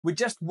With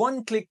just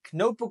one click,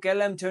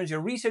 Notebook.lm turns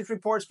your research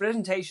reports,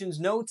 presentations,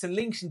 notes, and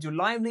links into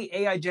lively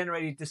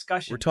AI-generated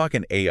discussion. We're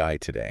talking AI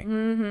today.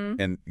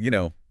 And,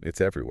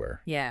 it's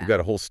everywhere. Yeah. We've got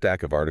a whole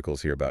stack of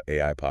articles here about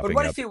AI popping But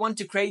what up. if you want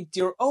to create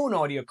your own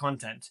audio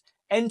content?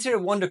 Enter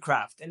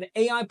Wondercraft, an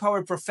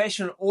AI-powered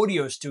professional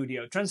audio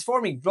studio,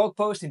 transforming blog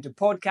posts into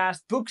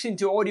podcasts, books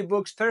into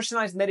audiobooks,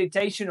 personalized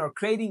meditation, or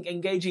creating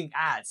engaging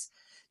ads.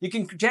 You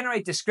can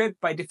generate the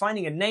script by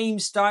defining a name,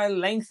 style,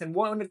 length, and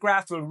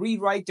Wondercraft will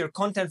rewrite your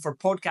content for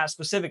podcast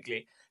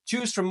specifically.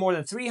 Choose from more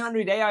than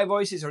 300 AI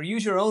voices or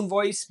use your own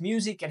voice,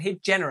 music, and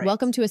hit generate.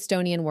 Welcome to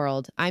Estonian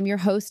World. I'm your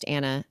host,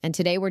 Anna, and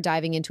today we're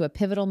diving into a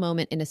pivotal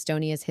moment in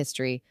Estonia's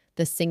history,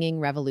 the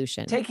singing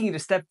revolution. Taking it a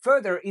step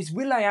further is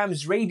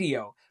Will.i.am's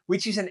RAiDio,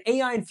 which is an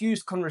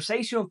AI-infused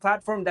conversational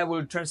platform that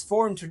will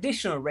transform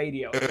traditional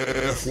radio.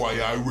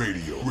 FYI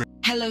Radio.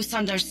 Hello,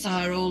 Sundar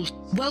Sarul.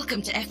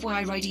 Welcome to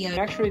FYI Radio.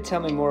 Actually, tell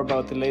me more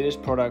about the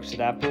latest products that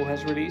Apple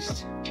has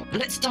released.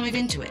 Let's dive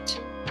into it.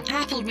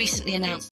 Apple recently announced